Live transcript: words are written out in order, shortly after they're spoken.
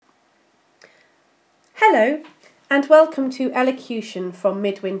Hello and welcome to Elocution from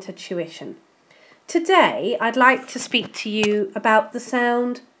Midwinter Tuition. Today I'd like to speak to you about the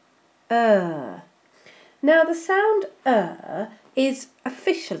sound Now the sound is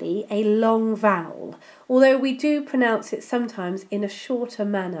officially a long vowel, although we do pronounce it sometimes in a shorter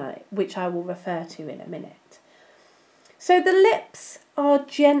manner, which I will refer to in a minute. So the lips are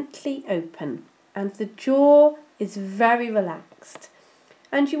gently open and the jaw is very relaxed.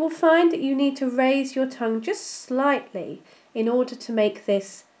 And you will find that you need to raise your tongue just slightly in order to make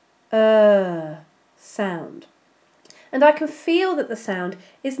this sound. And I can feel that the sound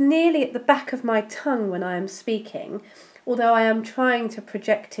is nearly at the back of my tongue when I am speaking, although I am trying to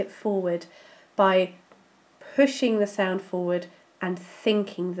project it forward by pushing the sound forward and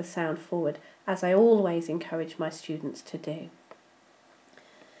thinking the sound forward, as I always encourage my students to do.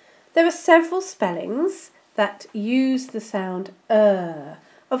 There are several spellings that use the sound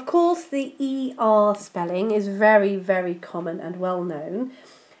Of course, the ER spelling is very, very common and well known,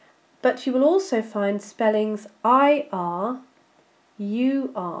 but you will also find spellings IR,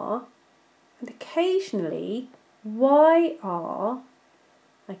 UR, and occasionally YR.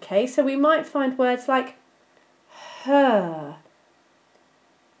 Okay, so we might find words like her,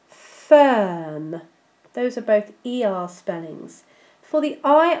 fern. Those are both ER spellings. For the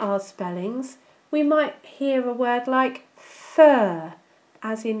IR spellings, we might hear a word like fir,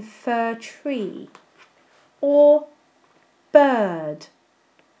 as in fir tree, or bird,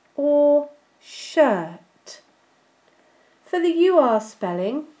 or shirt. For the UR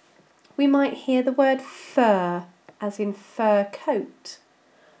spelling, we might hear the word fur, as in fur coat,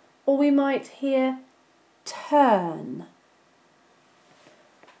 or we might hear turn.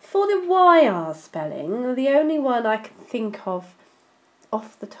 For the YR spelling, the only one I can think of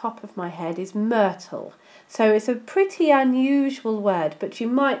off the top of my head is myrtle. So it's a pretty unusual word, but you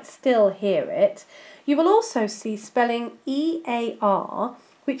might still hear it. You will also see spelling EAR,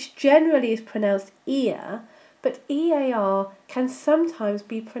 which generally is pronounced ear, but EAR can sometimes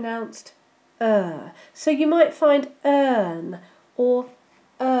be pronounced So you might find urn, or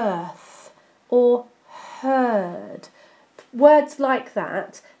earth, or herd. Words like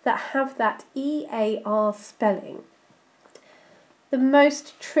that have that EAR spelling. The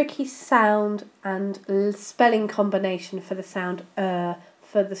most tricky sound and spelling combination for the sound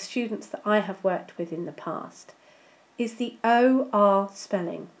for the students that I have worked with in the past is the OR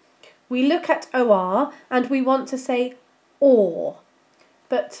spelling. We look at OR and we want to say or,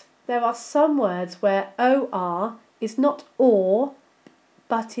 but there are some words where OR is not or,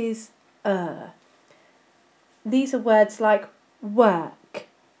 but is These are words like work,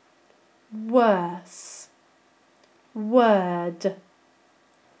 worse, word,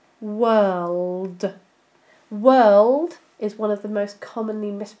 world. World is one of the most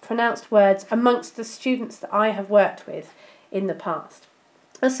commonly mispronounced words amongst the students that I have worked with in the past.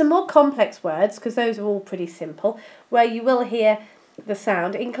 There's some more complex words, because those are all pretty simple, where you will hear the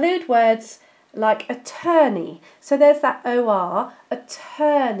sound, include words like attorney. So there's that OR,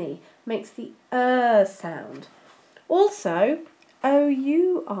 attorney, makes the sound. Also,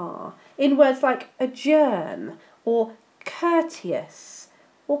 OUR in words like adjourn, or courteous,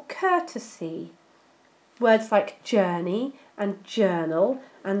 or courtesy. Words like journey and journal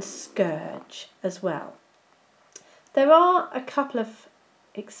and scourge as well. There are a couple of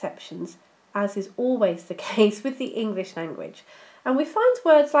exceptions, as is always the case with the English language, and we find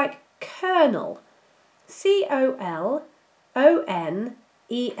words like colonel, COLONEL,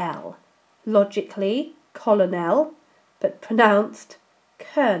 logically colonel, but pronounced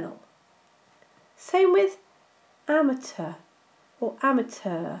colonel. Same with amateur or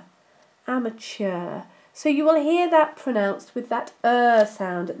amateur, amateur. So you will hear that pronounced with that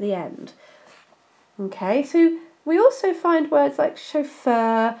sound at the end. Okay, so we also find words like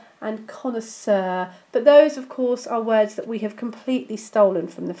chauffeur and connoisseur, but those of course are words that we have completely stolen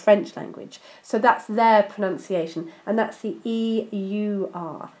from the French language. So that's their pronunciation, and that's the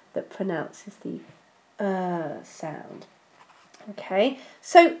EUR that pronounces the sound. Okay,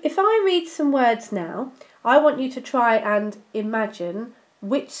 so if I read some words now, I want you to try and imagine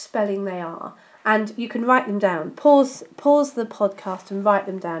which spelling they are, and you can write them down. Pause the podcast and write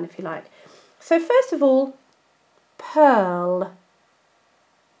them down if you like. So first of all, pearl.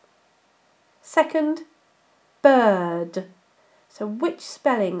 Second, bird. So which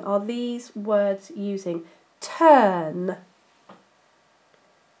spelling are these words using? Turn,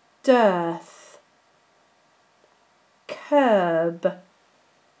 dearth, curb,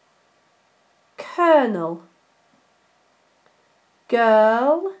 kernel,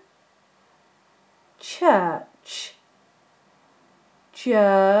 girl, church,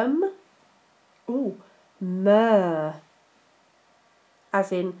 germ, myrrh,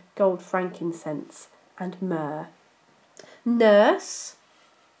 as in gold, frankincense and myrrh. Nurse,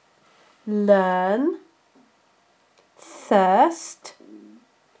 learn, thirst,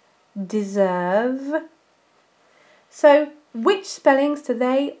 deserve. So, which spellings do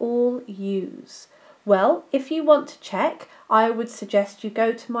they all use? Well, if you want to check, I would suggest you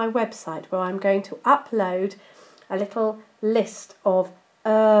go to my website where I'm going to upload a little list of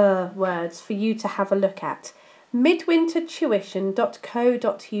words for you to have a look at.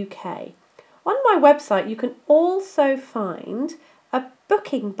 midwintertuition.co.uk. On my website you can also find a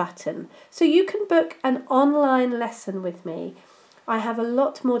booking button, so you can book an online lesson with me. I have a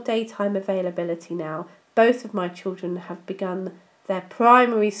lot more daytime availability now. Both of my children have begun their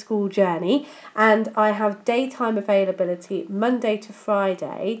primary school journey, and I have daytime availability Monday to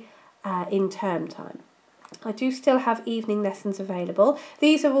Friday in term time. I do still have evening lessons available.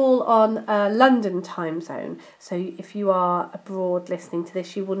 These are all on London time zone, so if you are abroad listening to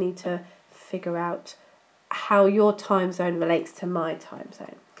this, you will need to figure out how your time zone relates to my time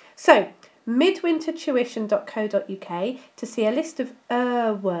zone. So, midwintertuition.co.uk to see a list of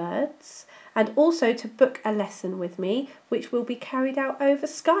words, and also to book a lesson with me, which will be carried out over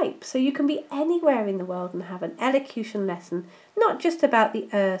Skype. So you can be anywhere in the world and have an elocution lesson, not just about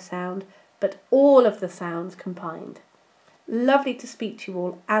the sound, but all of the sounds combined. Lovely to speak to you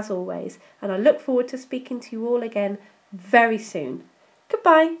all, as always, and I look forward to speaking to you all again very soon.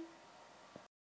 Goodbye.